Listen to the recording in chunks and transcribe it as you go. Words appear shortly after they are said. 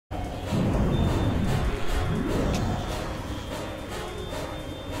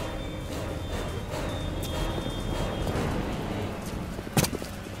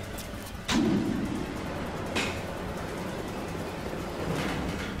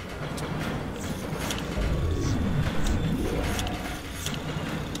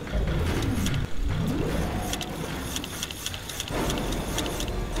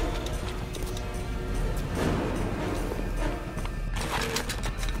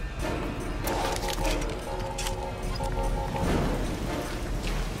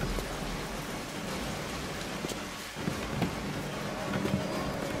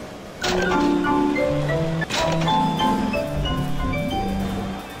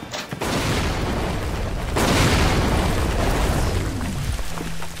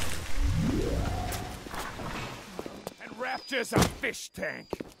Here's a fish tank.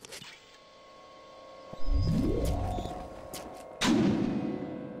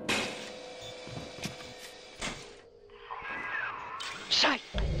 Scheiße!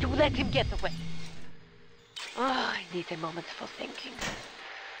 You let him get away. Oh, I need a moment for thinking.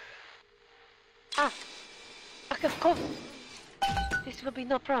 Ach, of course. This will be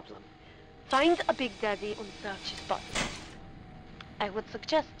no problem. Find a Big Daddy and search his body. I would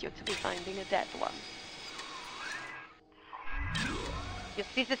suggest you to be finding a dead one. You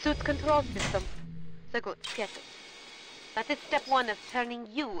see the suit control system? So good, get it. That is step one of turning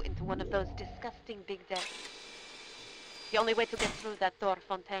you into one of those disgusting Big Daddies. The only way to get through that door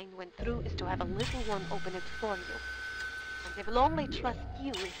Fontaine went through is to have a little one open it for you. And they will only trust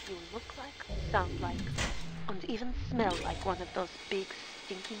you if you look like, sound like, and even smell like one of those big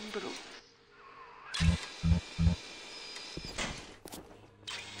stinking brutes.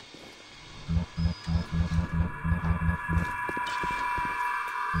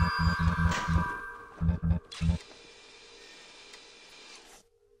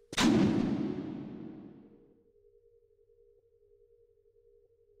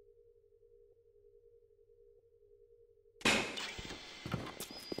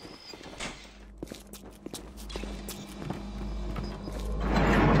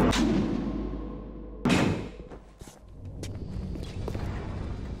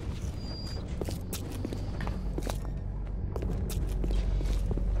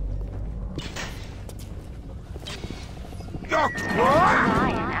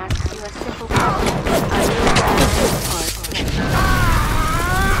 Ryan asks you a simple question.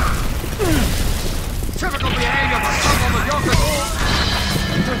 Typical behavior for someone with your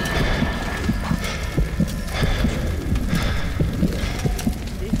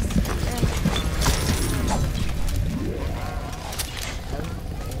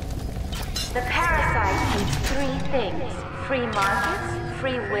The parasite needs three things: free markets,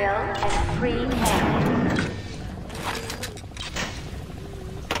 free will, and free hand.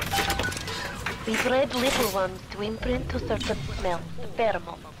 We bred little ones to imprint to certain smells,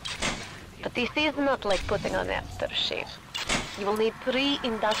 pheromones. But this is not like putting on aftershave. You will need 3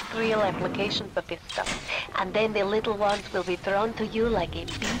 industrial applications of this stuff, and then the little ones will be drawn to you like a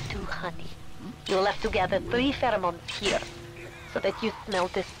bee to honey. You will have to gather 3 pheromones here, so that you smell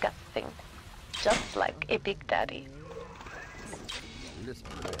disgusting. Just like a Big Daddy. Listen.